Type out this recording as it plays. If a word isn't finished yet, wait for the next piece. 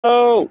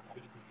Oh,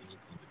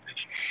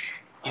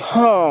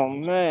 oh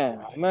man,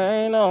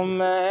 man, oh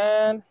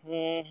man.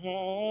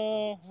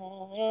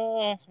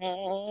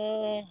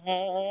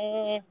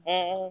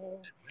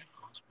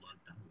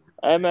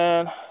 Hey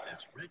man,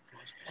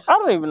 I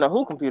don't even know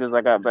who computers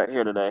I got back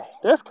here today.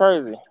 That's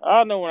crazy.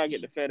 I'll know when I get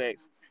to FedEx.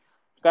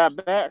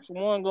 Got batch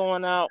one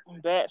going out,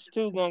 batch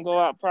two gonna go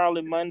out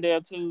probably Monday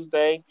or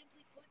Tuesday.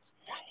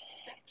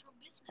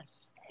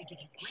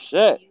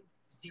 Shit.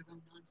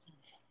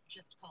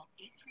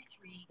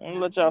 Let me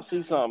let y'all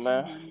see something,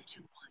 man.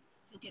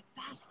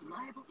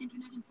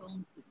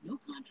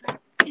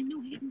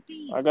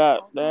 I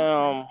got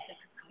damn,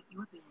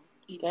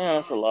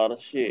 that's a lot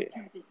of shit.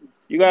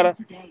 Hey, you got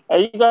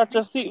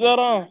your seatbelt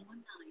on?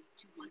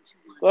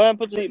 Go ahead and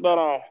put your seatbelt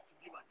on.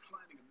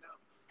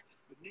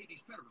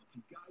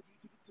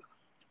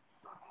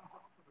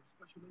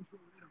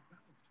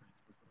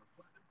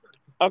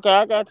 Okay,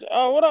 I got you.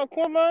 Oh, what up,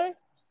 Quinn, man?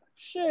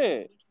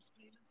 Shit.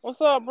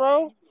 What's up,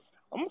 bro?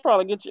 I'm gonna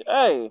probably get you.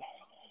 Hey,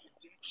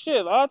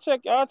 shit, I'll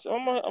check. I'm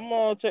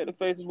gonna check the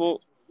Facebook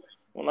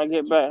when I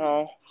get back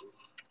home.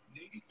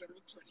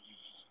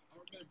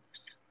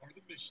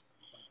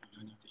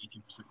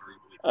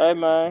 Hey,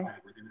 man.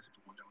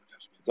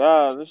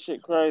 God, this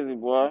shit crazy,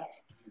 boy.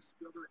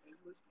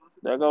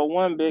 There go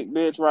one big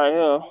bitch right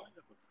here.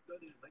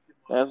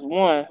 That's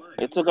one.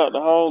 It took up the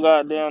whole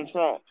goddamn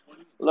trunk.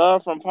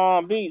 Love from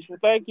Palm Beach. Well,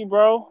 thank you,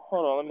 bro.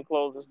 Hold on, let me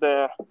close this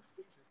down.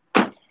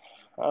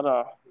 Hold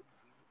on.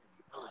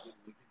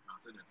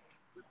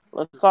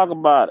 Let's talk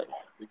about it.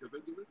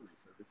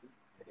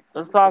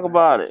 Let's talk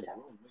about it.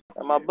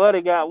 And my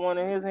buddy got one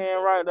in his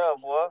hand right there,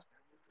 boy.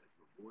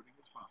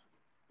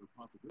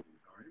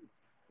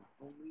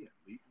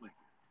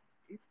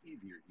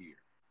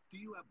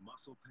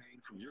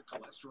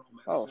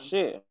 Oh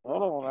shit.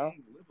 Hold on now.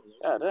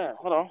 God damn.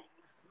 Hold on.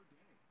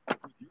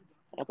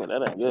 Okay,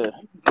 that ain't good.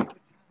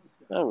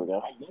 There we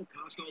go.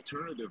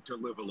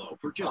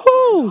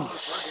 Oh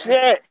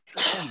shit.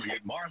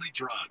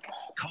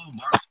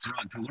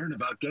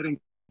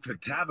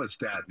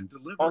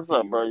 What's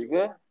up, bro? You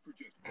good?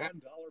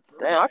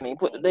 Damn, I can't even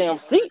put the damn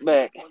seat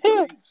back.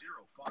 There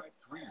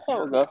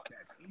we go.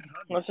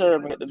 Let's hurry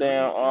up and get the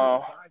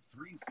damn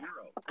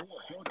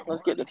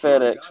let's get the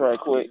FedEx right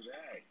quick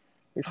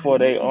before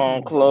they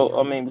close.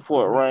 I mean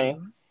before it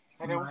rain.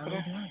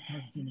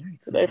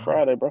 Today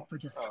Friday, bro.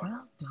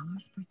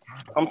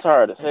 I'm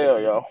tired as hell,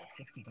 y'all.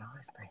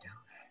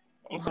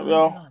 What's up,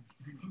 y'all?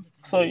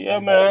 So yeah,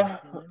 man.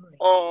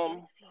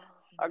 Um,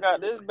 I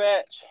got this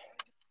batch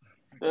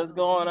that's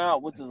going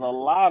out, which is a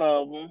lot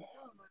of them.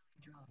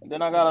 And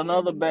then I got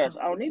another batch.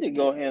 I need to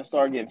go ahead and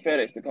start getting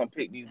FedEx to come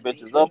pick these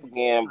bitches up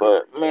again.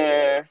 But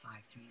man,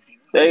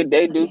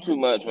 they do too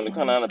much when it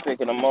comes down to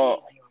picking them up.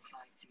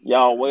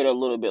 Y'all wait a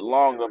little bit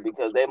longer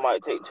because they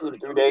might take 2 to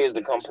 3 days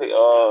to come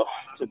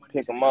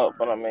pick them up.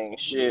 But I mean,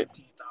 shit.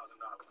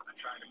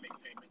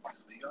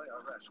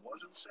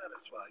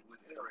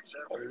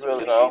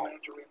 Really,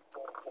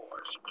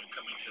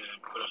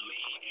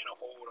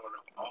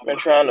 been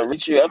trying to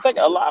reach you. I think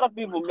a lot of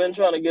people been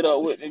trying to get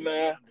up with me,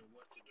 man.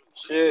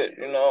 Shit,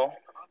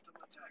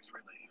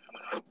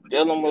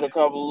 dealing with a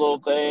couple of little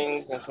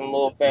things and some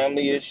little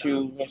family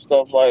issues and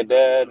stuff like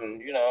that,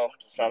 and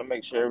just trying to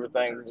make sure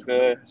everything is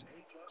good.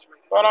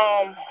 But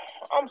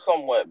I'm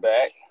somewhat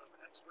back.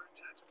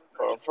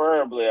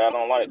 Preferably, I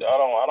don't want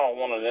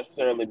to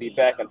necessarily be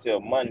back until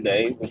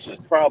Monday, which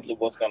is probably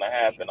what's gonna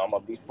happen. I'm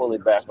gonna be fully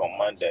back on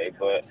Monday,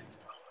 but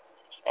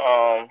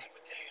um,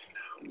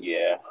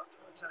 yeah.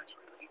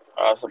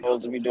 I'm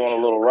supposed to be doing a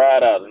little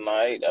ride out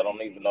tonight. I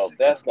don't even know if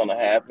that's gonna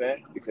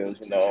happen because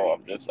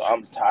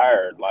I'm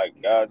tired.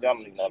 Like God, y'all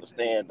don't even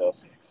understand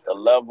the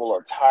level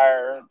of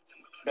tired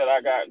that I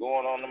got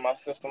going on in my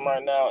system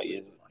right now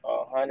is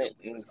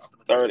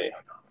 130,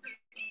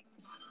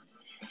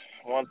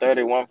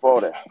 130,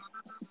 140.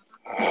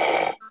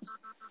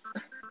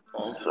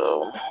 And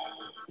so,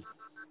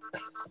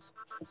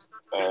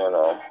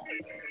 and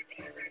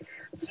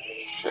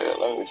shit,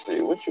 let me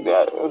see what you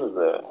got. What is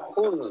that?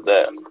 Who is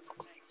that?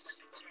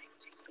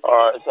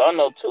 All right, so I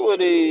know two of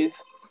these.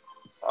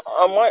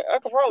 I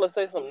could probably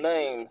say some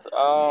names.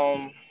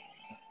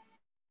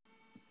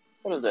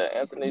 What is that?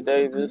 Anthony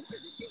Davis.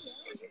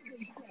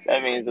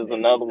 That means there's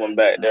another one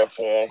back there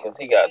for him because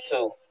he got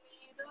two.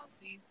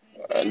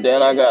 And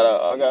then I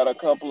got a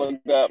couple of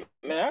man.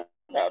 I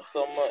got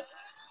so much.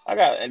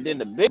 And then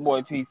the big boy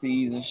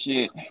PCs and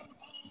shit.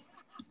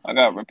 I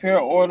got repair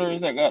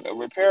orders. I got the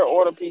repair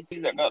order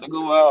PCs that got to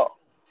go out.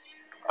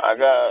 I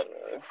got.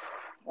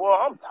 Well,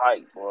 I'm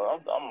tight, bro.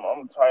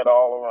 I'm tight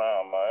all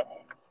around, man.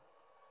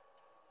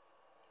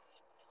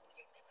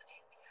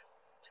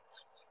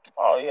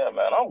 Oh yeah,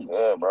 man. I'm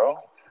good, bro.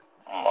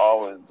 I'm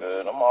always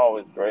good. I'm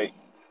always great.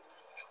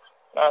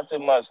 Not too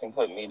much can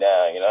put me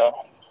down.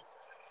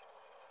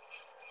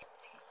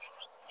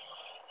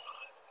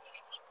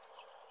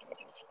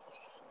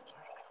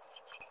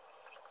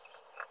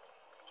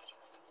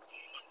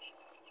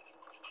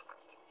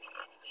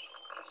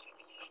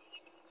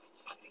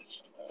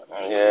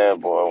 Yeah,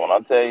 boy. When I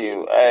tell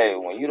you, hey,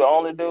 when you the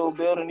only dude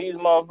building these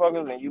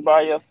motherfuckers and you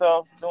by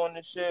yourself doing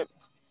this shit,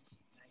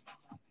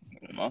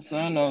 my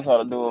son knows how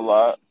to do a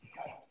lot.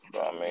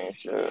 But I mean,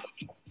 shit.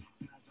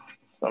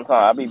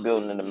 Sometimes I be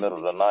building in the middle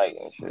of the night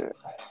and shit.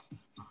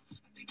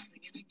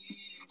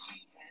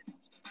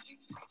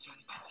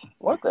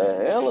 What the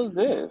hell is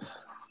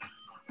this?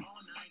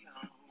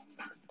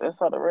 That's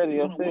how the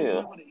radio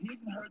feels.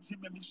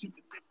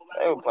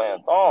 They were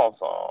playing thong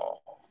song.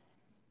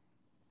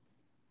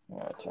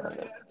 Yeah, turn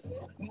it.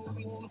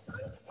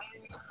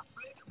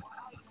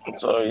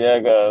 So yeah,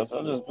 guys,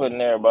 I'm just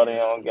putting everybody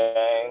on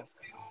game.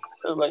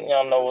 Just letting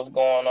y'all know what's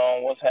going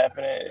on, what's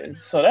happening.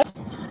 So that's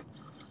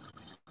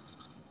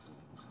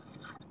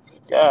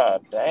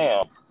god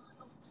damn.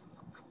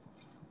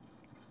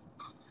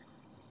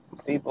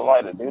 People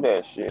like to do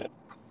that shit.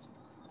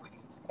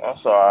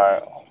 That's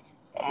alright.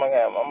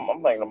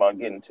 I'm thinking about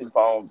getting two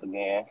phones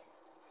again.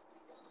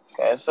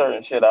 There's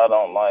certain shit I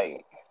don't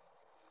like.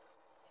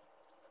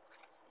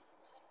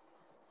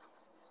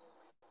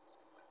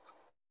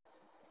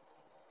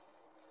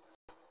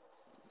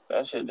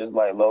 That shit just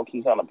like low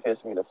key kind of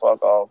pissed me the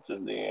fuck off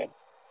just then.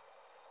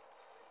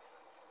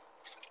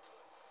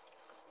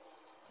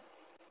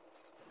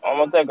 I'm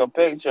gonna take a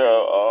picture.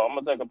 I'm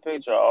gonna take a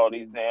picture of all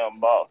these damn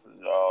boxes,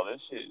 y'all.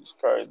 This shit is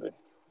crazy.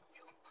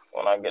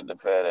 When I get to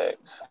FedEx,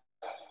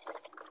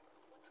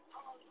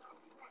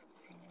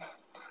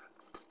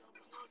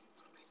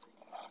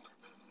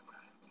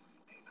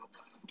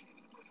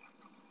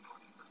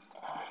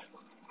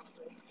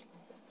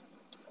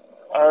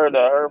 I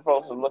heard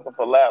folks are looking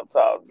for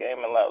laptops,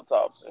 gaming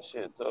laptops and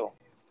shit too.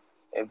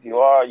 If you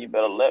are, you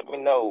better let me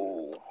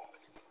know.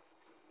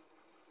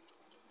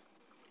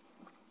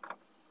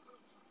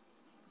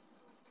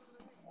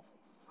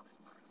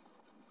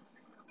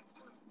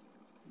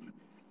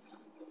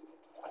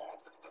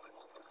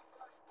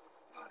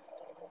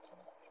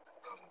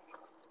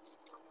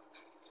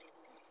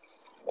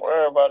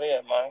 Where everybody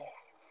at, man?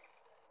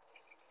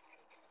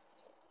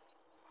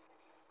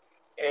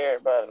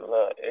 Everybody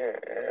love.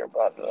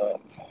 Everybody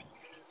love.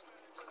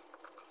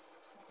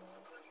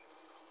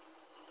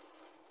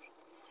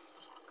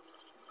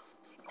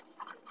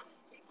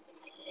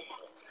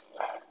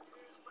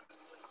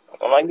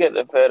 When I get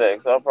to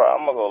FedEx, I'm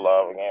gonna go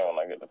live again when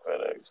I get to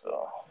FedEx.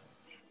 So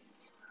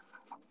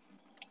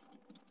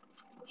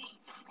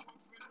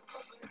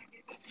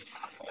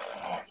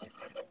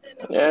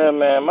yeah,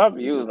 man, my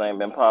views ain't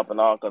been popping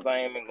off because I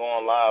ain't been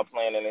going live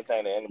playing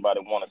anything that anybody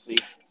want to see.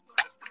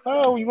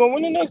 Oh, you gonna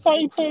win the next time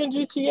you playing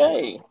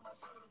GTA?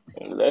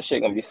 That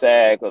shit gonna be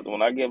sad because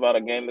when I give out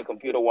a gaming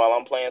computer while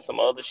I'm playing some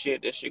other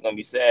shit, this shit gonna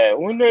be sad.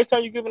 When next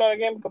time you giving out a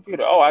gaming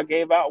computer? Oh, I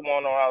gave out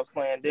one when I was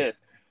playing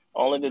this.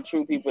 Only the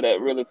true people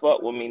that really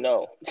fuck with me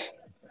know.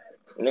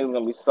 Niggas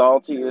gonna be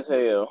salty as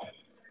hell.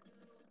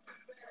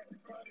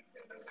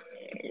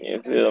 You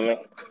feel me?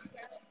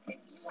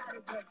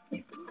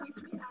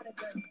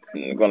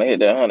 You're gonna hit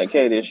that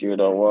 100K this year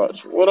though.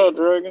 Watch. What up,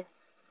 Dragon?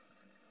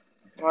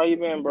 How you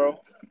been, bro?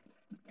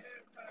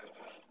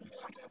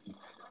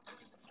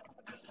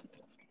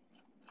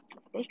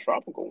 This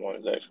tropical one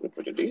is actually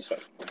pretty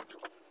decent.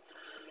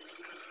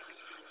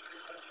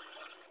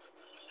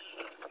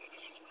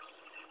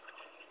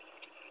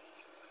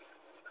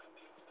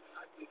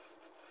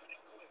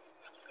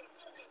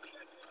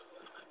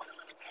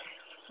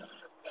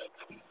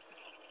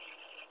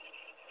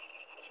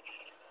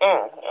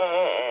 Mm,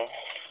 mm, mm.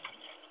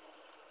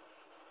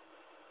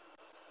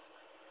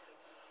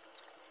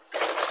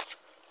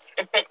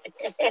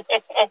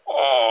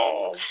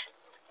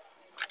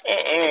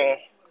 Mm-mm.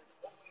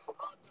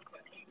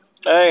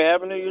 Hey,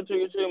 happy New Year to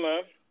you too,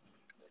 man.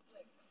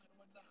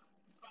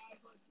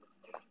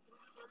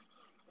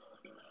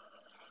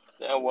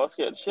 Damn, well,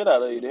 scared the shit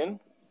out of you, didn't?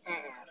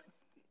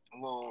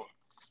 Well,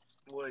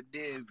 it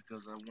did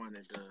because I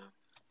wanted to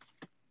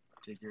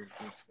take care of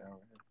this now.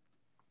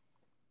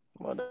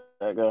 What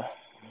that guy?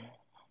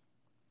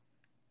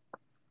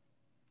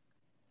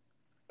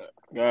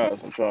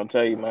 Guys, I'm trying to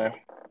tell you, man.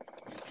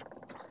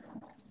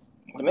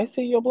 Can they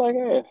see your black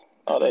ass?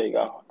 Oh, there you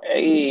go.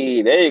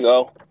 Hey, there you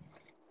go.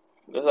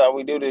 That's how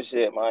we do this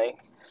shit, man.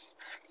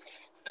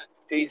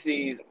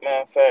 PCs,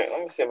 matter of fact,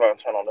 let me see if I can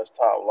turn on this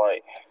top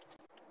light.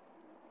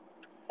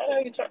 How the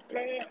hell you turn,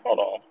 man? Hold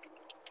on.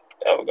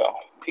 There we go.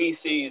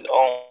 PCs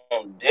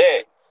on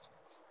deck.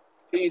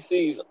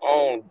 PCs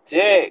on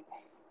deck.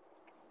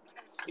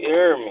 You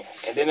hear me?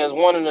 And then there's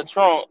one in the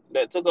trunk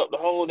that took up the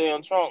whole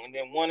damn trunk, and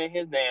then one in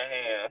his damn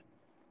hand.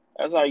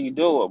 That's how you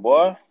do it,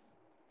 boy.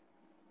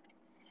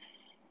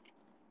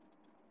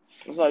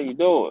 That's how you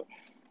do it.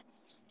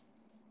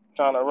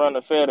 Trying to run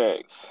the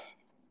FedEx.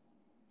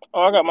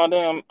 Oh, I got my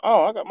damn.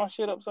 Oh, I got my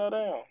shit upside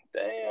down.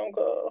 Damn,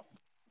 girl.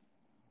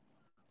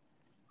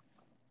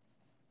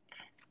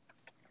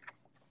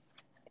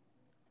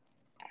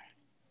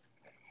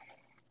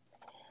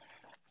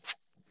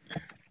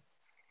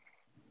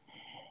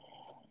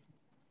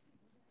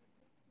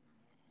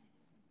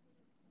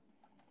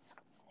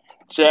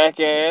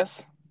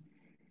 Jackass.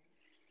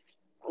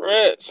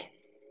 Rich.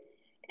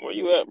 Where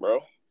you at,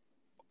 bro?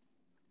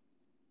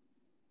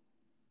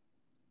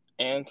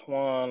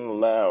 Antoine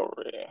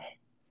Lowry.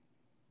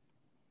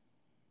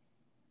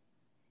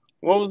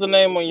 What was the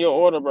name on your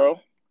order, bro?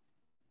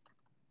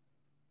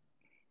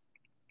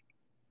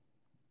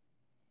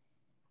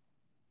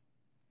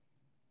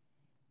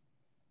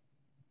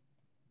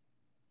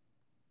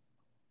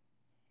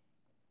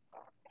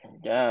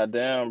 God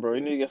damn, bro.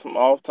 You need to get some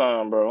off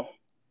time, bro.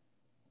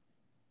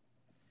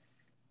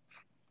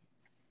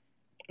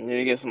 You need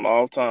to get some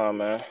off time,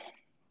 man.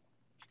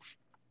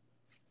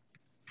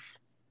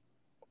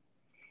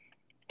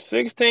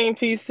 16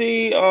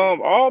 PC,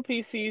 all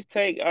PCs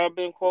take, I've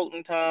been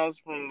quoting times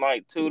from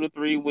like 2 to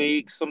 3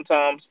 weeks,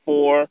 sometimes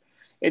 4.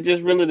 It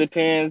just really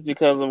depends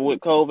because of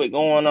with COVID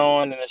going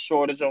on and the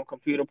shortage on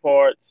computer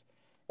parts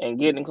and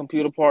getting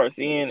computer parts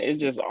in. It's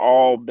just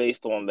all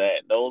based on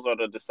that. Those are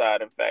the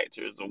deciding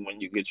factors of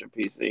when you get your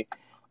PC.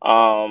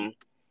 Um,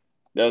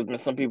 there's been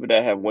some people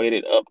that have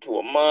waited up to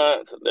a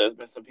month. There's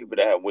been some people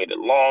that have waited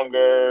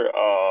longer.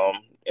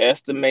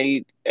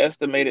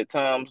 Estimated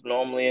times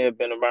normally have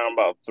been around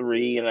about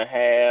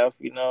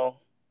 3.5.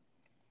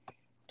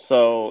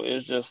 So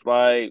it's just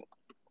like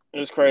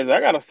it's crazy. I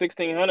got a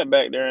 1600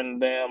 back there in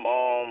the damn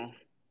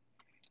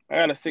I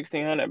got a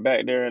 1600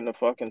 back there in the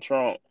fucking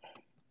trunk.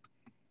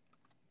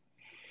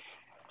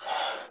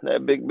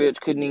 That big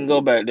bitch couldn't even go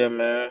back there,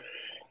 man.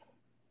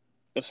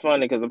 It's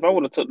funny because if I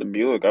would have took the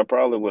Buick, I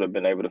probably would have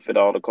been able to fit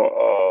all the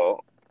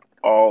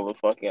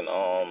fucking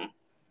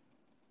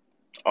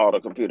all the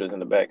computers in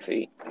the back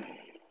seat.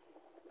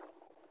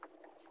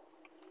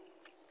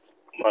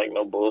 Like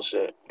no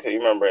bullshit. Cause you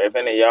remember, if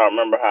any of y'all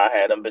remember how I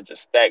had them bitches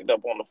stacked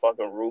up on the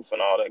fucking roof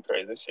and all that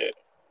crazy shit.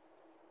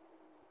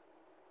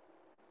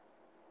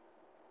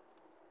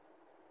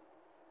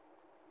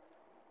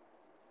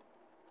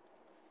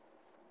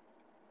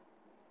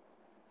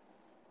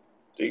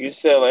 Do you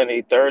sell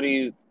any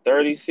 30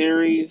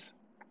 series?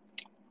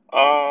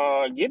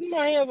 Getting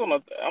my hands on a,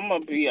 I'm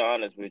gonna be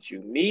honest with you.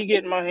 Me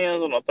getting my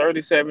hands on a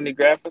 3070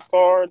 graphics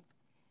card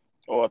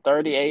or a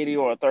 3080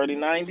 or a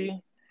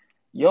 3090,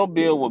 your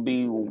bill would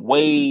be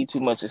way too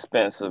much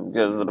expensive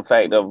because of the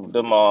fact of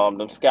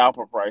them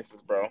scalper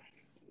prices, bro.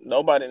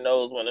 Nobody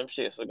knows when them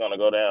shits are gonna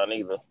go down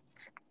either.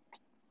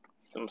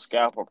 Them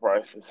scalper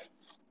prices.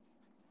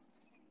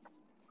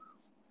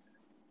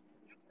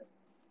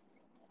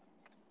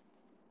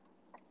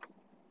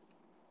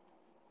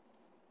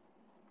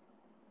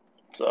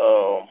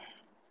 So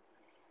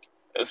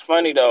it's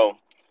funny though.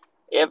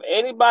 If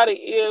anybody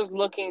is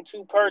looking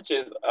to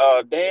purchase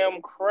a damn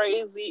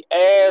crazy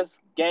ass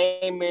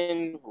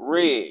gaming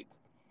rig,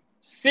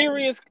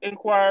 serious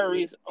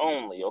inquiries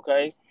only,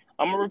 okay?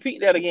 I'm gonna repeat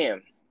that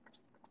again.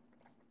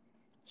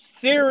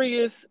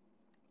 Serious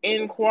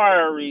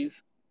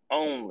inquiries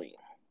only.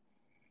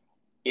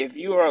 If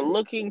you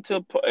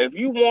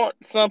want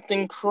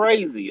something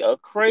crazy, a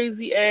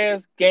crazy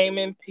ass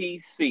gaming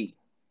PC,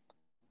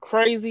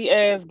 crazy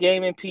ass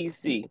gaming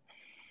PC,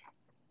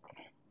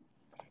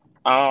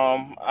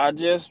 I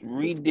just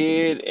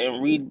redid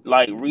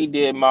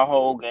my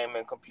whole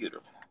gaming computer.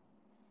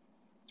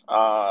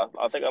 I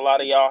think a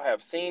lot of y'all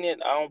have seen it.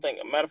 I don't think,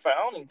 matter of fact,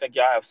 I don't even think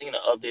y'all have seen an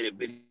updated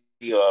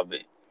video of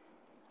it.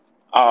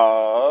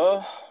 Uh,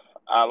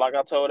 like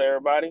I told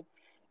everybody,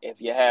 if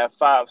you have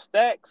 5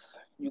 stacks,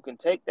 you can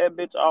take that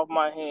bitch off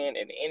my hand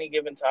at any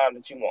given time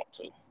that you want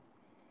to.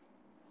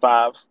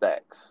 5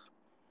 stacks.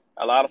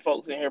 A lot of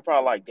folks in here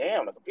probably like,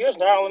 damn, the computer's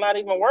now not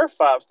even worth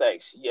 5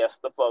 stacks. Yes,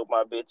 the fuck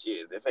my bitch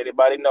is. If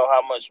anybody know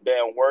how much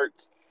damn work,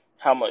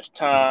 how much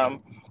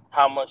time,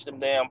 how much them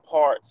damn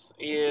parts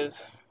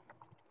is,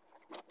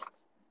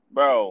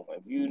 bro,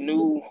 if you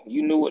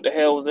knew what the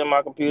hell was in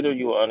my computer,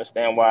 you would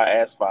understand why I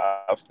asked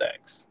 5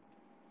 stacks.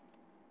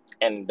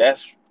 And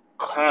that's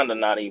kinda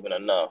not even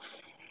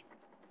enough.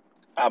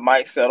 I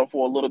might settle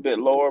for a little bit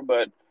lower,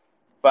 but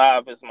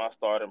 5 is my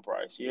starting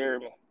price. You hear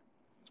me?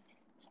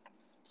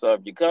 So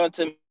if you come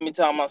to me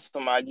talking about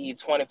something, I give you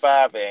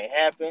 25, it ain't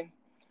happening.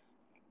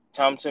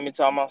 Come to me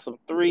talking about some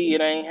 3,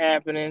 it ain't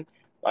happening.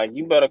 Like,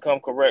 you better come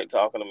correct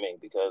talking to me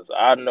because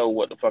I know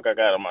what the fuck I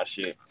got on my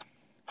shit.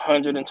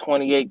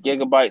 128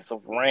 gigabytes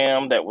of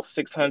RAM that was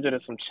 600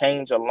 and some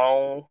change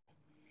alone.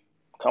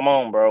 Come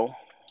on, bro.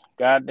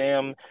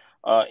 Goddamn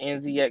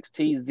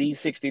NZXT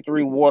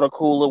Z63 water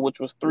cooler,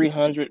 which was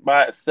 300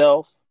 by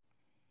itself.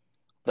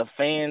 The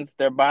fans,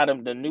 they're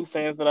bottom. The new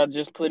fans that I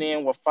just put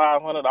in were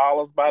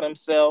 $500 by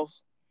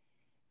themselves.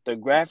 The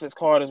graphics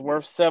card is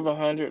worth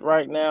 700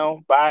 right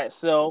now by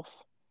itself.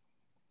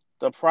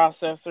 The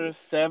processor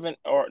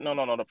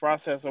the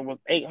processor was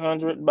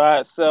 800 by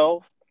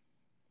itself.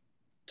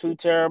 2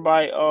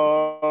 terabyte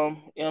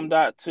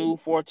M.2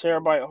 4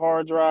 terabyte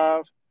hard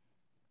drive.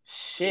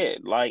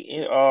 Shit, like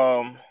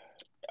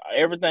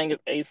everything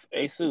is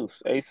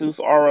Asus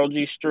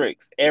ROG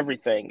Strix.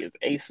 Everything is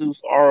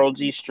Asus ROG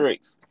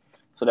Strix.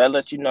 So that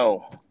lets you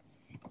know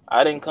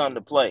I didn't come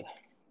to play.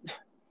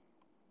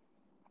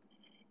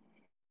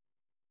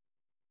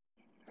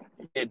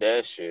 Did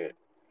that shit.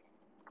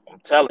 I'm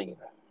telling you.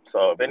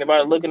 So if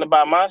anybody looking to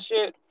buy my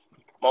shit,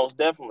 most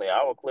definitely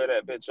I will clear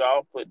that bitch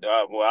off.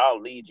 I'll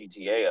leave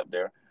GTA up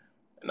there.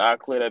 And I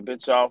clear that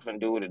bitch off and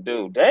do what it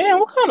do. Damn,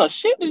 what kind of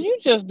shit did you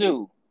just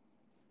do?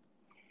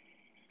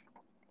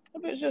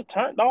 That bitch just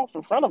turned off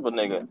in front of a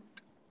nigga.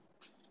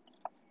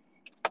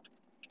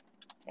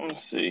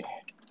 Let's see.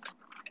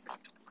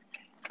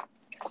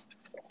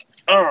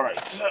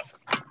 Alright.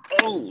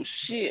 Oh,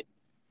 shit.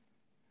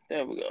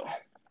 There we go.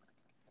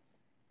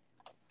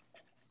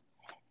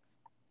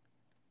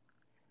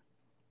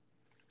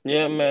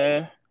 Yeah,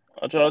 man.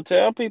 I try to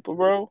tell people,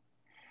 bro.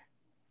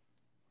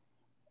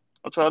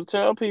 I try to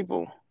tell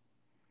people.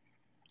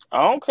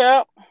 I don't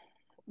cap.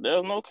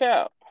 There's no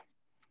cap.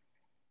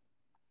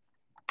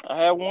 I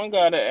had one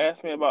guy that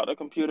asked me about the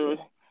computer.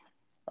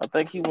 I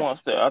think he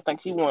wants to. I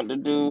think he wanted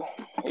to do.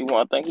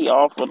 I think he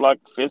offered like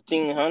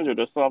 1,500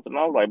 or something.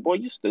 I was like, boy,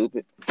 you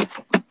stupid.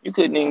 You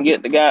couldn't even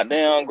get the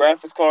goddamn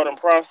graphics card and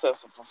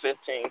processor for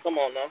 15. Come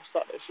on now,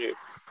 stop that shit.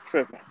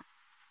 Tripping.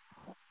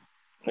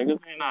 Niggas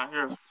ain't out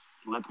here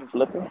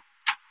flipping.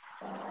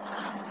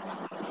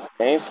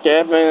 Ain't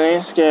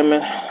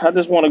scamming. I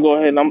just want to go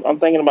ahead and I'm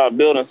thinking about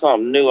building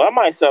something new. I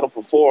might settle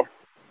for 4.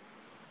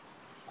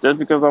 Just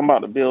because I'm about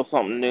to build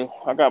something new.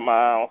 I got my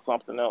eye on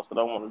something else that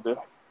I want to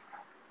do.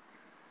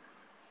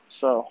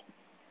 So,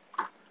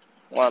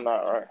 why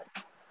not, right?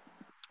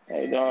 How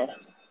you doing?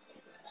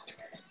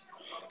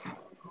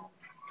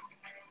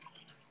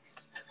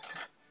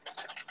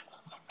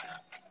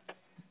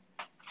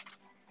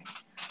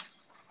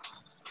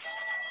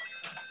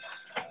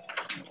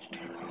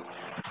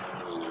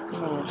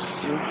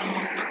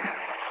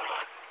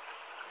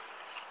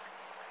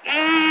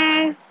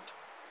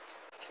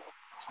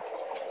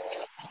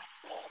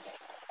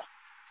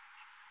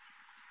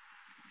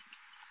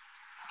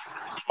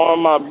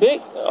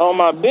 On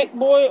my big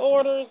boy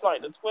orders,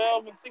 like the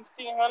 12 and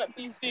 1600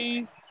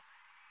 PCs,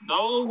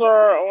 those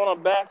are on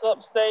a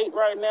backup state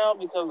right now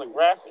because of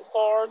graphics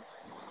cards.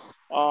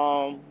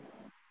 Um,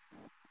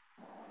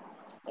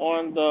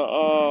 on the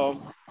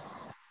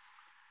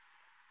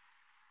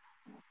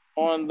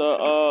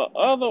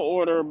other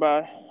order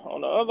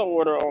on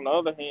the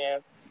other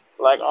hand,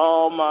 like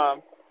all my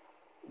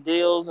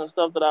deals and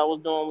stuff that I was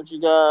doing with you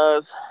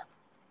guys,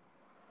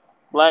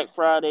 Black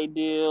Friday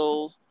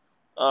deals,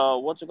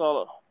 what you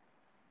call it?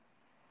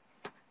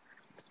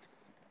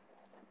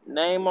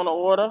 Name on the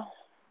order,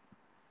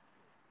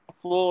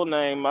 full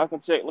name. I can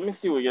check. Let me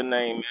see where your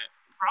name is.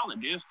 Probably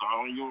did start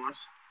on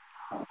yours,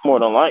 more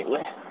than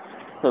likely,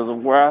 because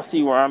of where I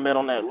see where I'm at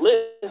on that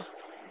list.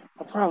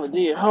 I probably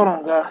did. Hold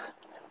on, guys.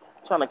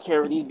 I'm trying to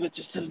carry these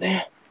bitches to the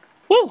damn.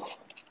 Woo!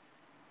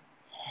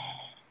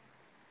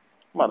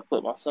 I'm about to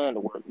put my son to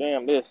work.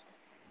 Damn this.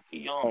 He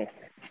young.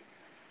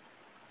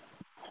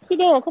 What you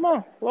doing? Come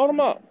on, load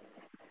him up.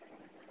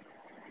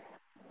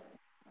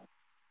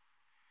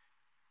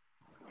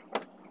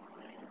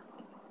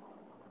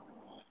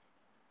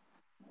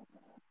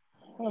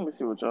 Let me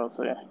see what y'all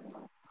say.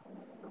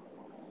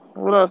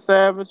 What up,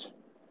 Savage?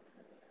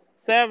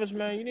 Savage,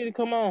 man, you need to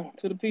come on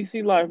to the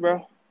PC life,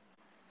 bro.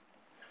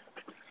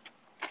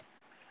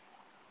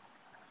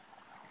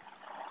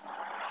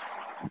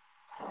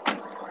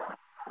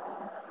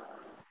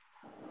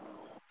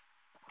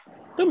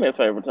 Do me a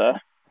favor,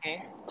 Ty.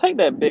 Take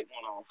that big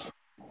one off.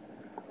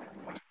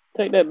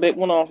 Take that big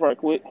one off right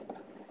quick.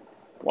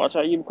 Watch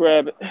how you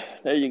grab it.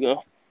 There you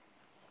go.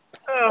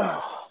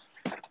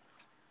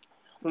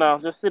 No,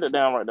 just sit it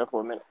down right there for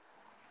a minute.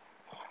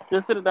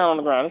 Just sit it down on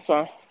the ground. It's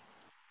fine.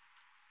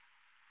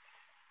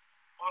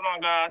 Hold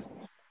on, guys.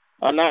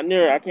 I'm not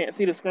near it. I can't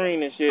see the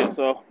screen and shit,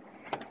 so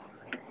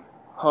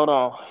hold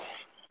on.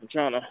 I'm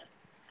trying to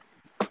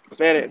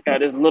bet it. Got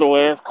this little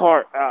ass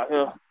cart out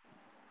here.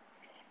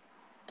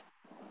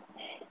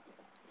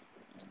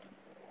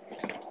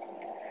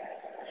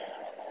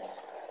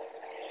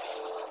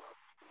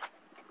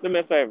 Do me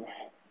a favor.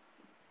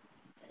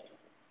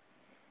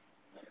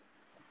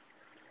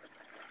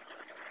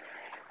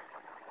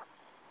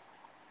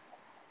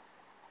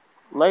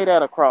 Lay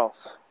that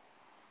across.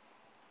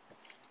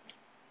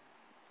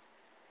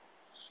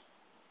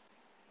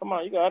 Come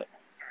on, you got it.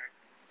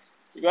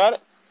 You got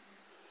it?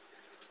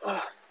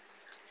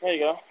 There you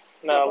go.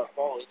 No,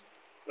 no, it's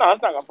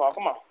not gonna fall.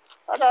 Come on.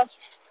 I got you.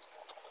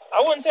 I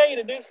wouldn't tell you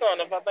to do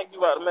something if I think you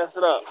about to mess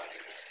it up.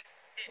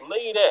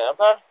 Leave that,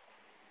 okay?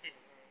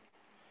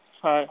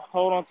 All right,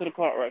 hold on to the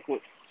cart right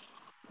quick.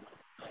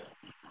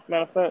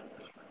 Matter of fact,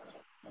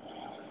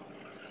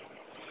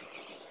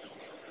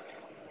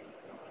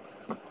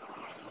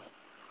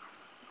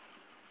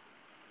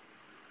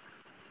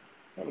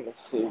 let me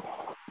see.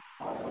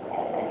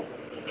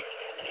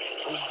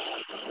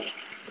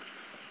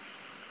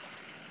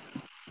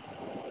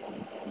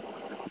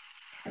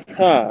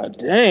 God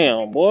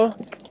damn, boy.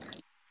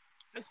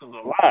 This is a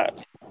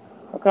lot.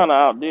 I kind of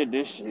outdid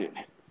this shit.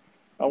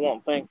 I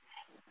won't think.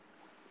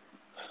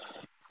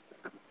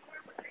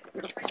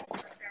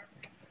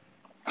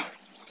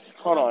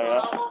 Hold on,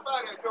 y'all.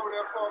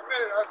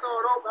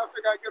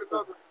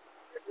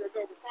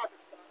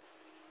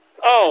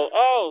 Oh,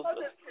 oh.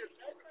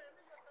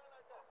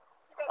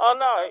 Oh,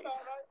 no.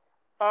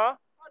 Huh?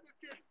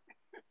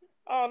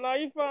 Oh, no,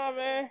 you fine,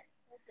 man.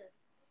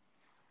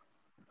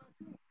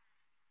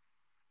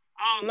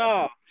 Oh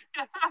no.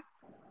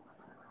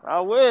 I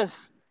wish.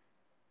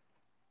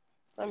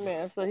 That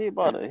man said he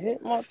about to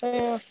hit my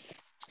damn.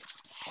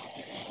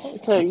 Let me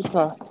tell you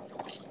something.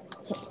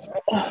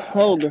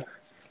 Hold it.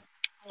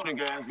 Hold it,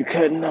 guys. Be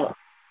cutting up.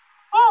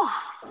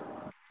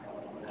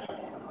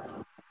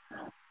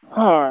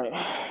 All right.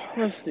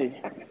 Let's see.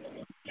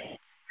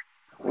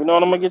 You know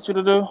what I'm gonna get you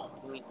to do?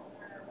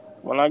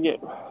 When I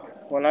get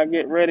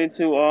ready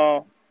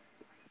to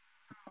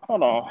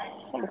hold on.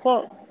 What the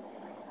fuck?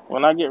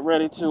 When I get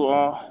ready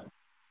to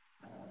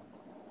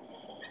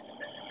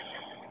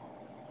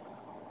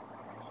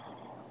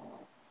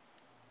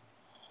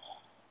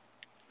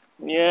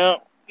yeah,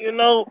 you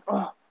know,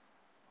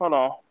 hold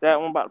on. That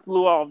one about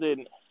flew off,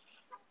 didn't it?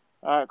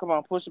 All right, come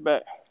on, push it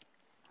back.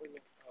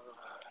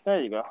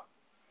 There you go.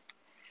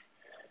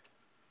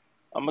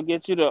 I'm gonna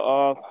get you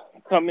to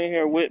come in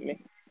here with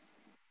me.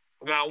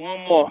 We got one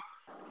more.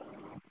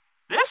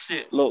 This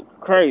shit look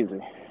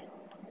crazy.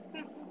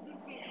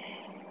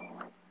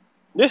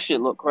 This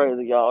shit look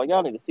crazy, y'all.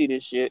 Y'all need to see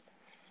this shit.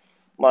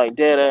 Like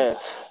dead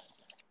ass.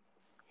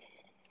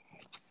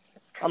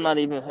 I'm not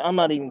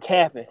even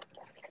capping.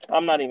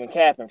 I'm not even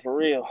capping for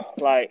real.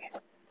 Like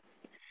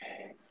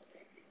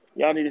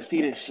y'all need to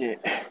see this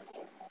shit.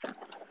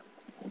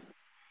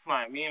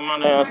 Like me and my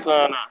damn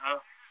son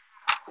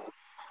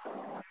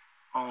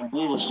on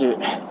bullshit.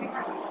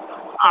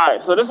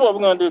 Alright, so this is what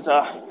we're gonna do,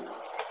 Ty.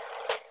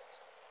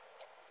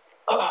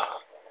 Cause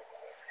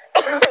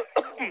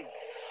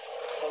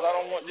I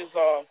don't want this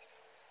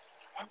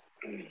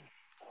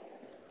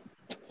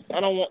I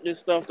don't want this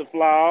stuff to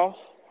fly off.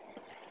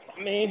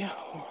 I mean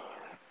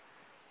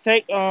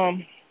take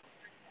that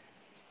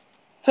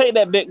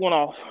big one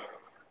off.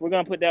 We're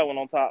gonna put that one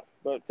on top.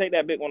 But take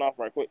that big one off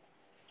right quick.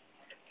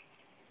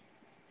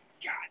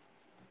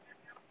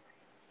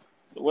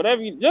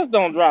 Whatever you just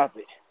don't drop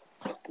it.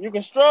 You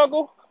can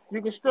struggle.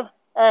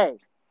 Hey,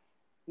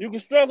 you can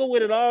struggle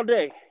with it all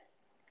day.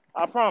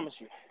 I promise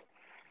you.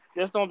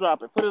 Just don't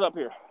drop it. Put it up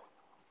here.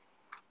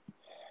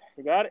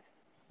 You got it?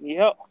 Need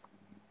help?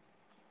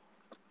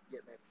 Yeah,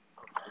 man.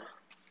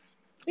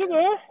 You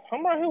good?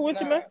 I'm right here with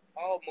you, man.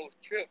 I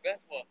almost tripped. That's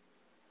what.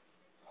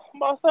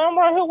 I'm about to say I'm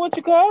right here with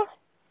you, car.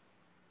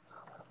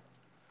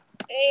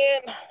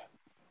 And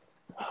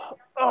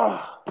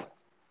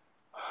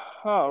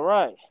all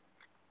right.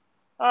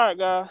 All right,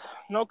 guys.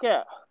 No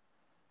cap.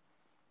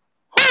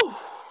 Whew,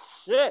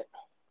 shit.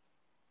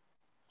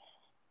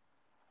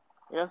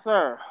 Yes,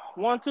 sir.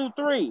 1, 2,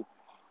 3,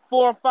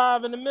 4,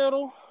 5 in the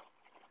middle.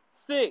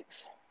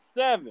 6,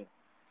 7.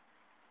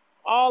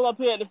 All up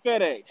here at the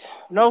FedEx.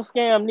 No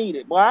scam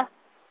needed, boy.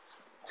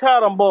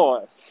 Tell them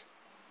boys.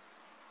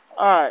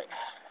 All right.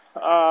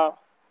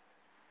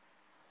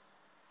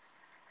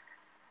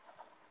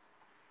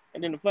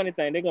 And then the funny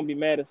thing, they're gonna be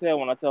mad as hell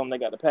when I tell them they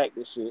got to pack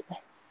this shit.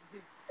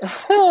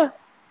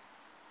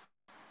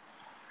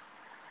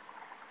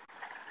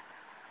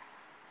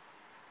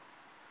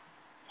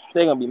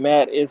 They're gonna be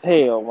mad as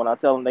hell when I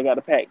tell them they got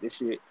to pack this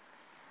shit.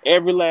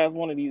 Every last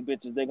one of these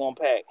bitches they gonna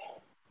pack.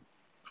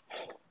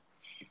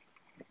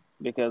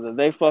 Because if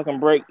they fucking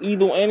break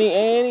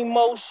any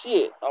more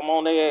shit, I'm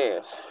on their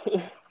ass.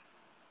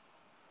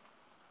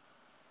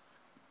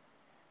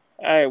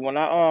 Hey, when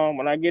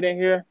I get in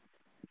here,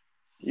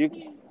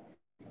 you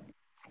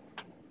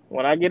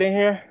when I get in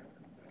here,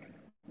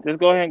 just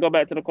go ahead and go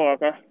back to the car,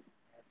 okay?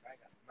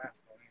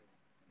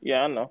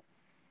 Yeah, I know.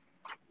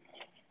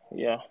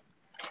 Yeah.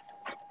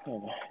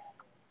 You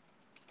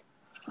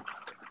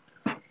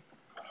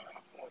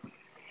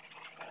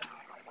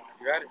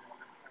got it?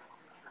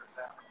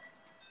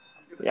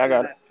 Yeah, I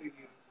got it.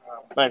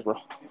 Thanks, bro.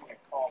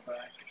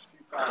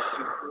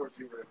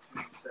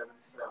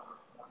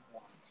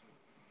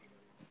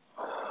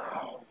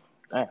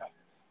 Damn.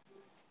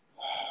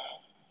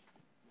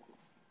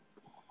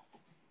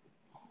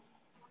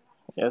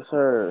 Yes,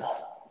 sir.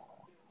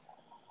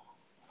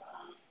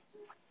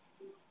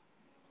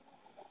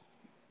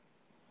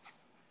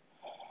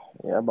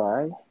 Yeah,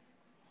 bye.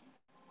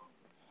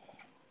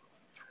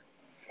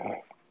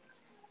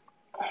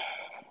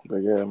 But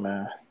yeah,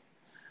 man.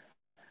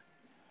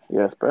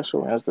 Yeah,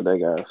 special wins today,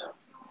 guys.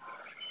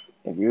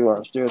 If you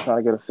are still trying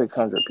to get a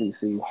 600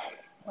 PC,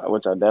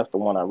 that's the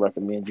one I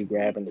recommend you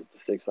grabbing is the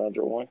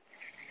 600 one.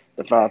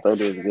 The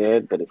 530 is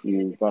good, but if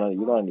you're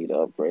gonna need to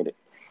upgrade it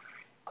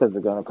because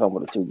it's gonna come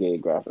with a 2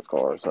 gig graphics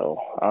card. So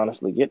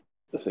honestly, get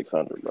the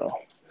 600, bro.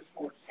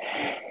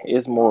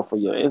 It's more for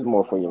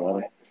your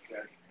money.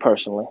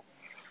 Personally,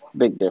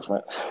 big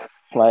difference.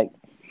 Like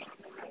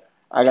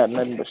I got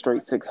nothing but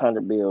straight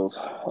 600 bills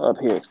up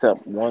here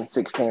except one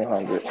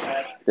 1600.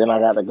 Then I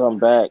got to come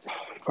back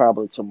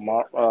probably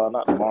tomorrow,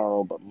 not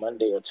tomorrow, but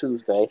Monday or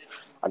Tuesday.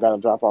 I got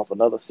to drop off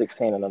another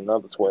 16 and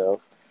another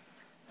 12.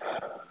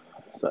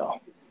 So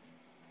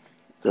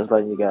just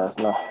letting you guys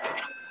know.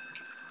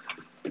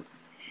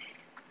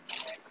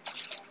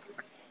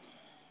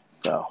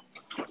 So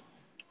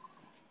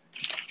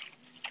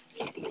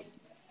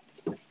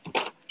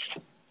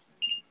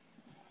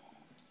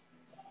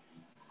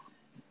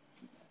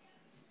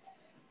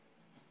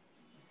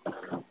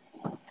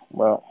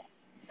well,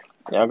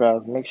 Y'all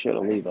guys make sure to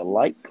leave a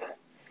like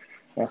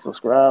and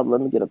subscribe. Let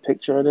me get a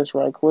picture of this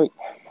right quick,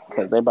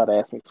 because they about to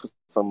ask me for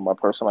some of my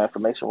personal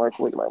information right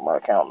quick, like my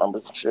account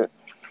numbers and shit.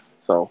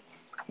 So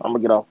I'm gonna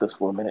get off this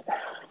for a minute.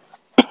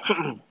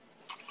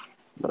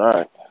 But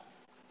alright.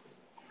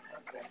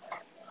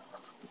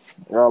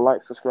 Y'all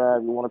like,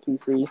 subscribe, you want a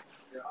PC?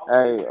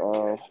 Hey,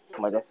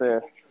 like I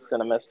said,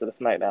 send a message to the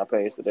SmackDown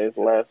page. Today's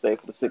the last day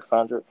for the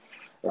 600.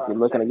 If you're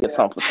looking to get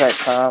something for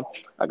tax time,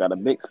 I got a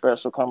big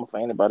special coming for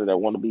anybody that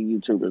want to be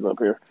YouTubers up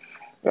here.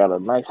 Got a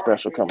nice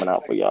special coming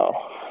out for y'all.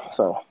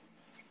 So,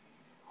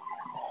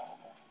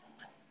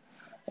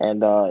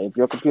 and if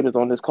your computer's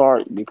on this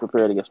card, be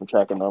prepared to get some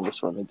tracking numbers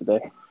from me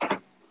today.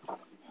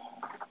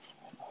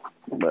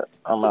 But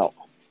I'm out.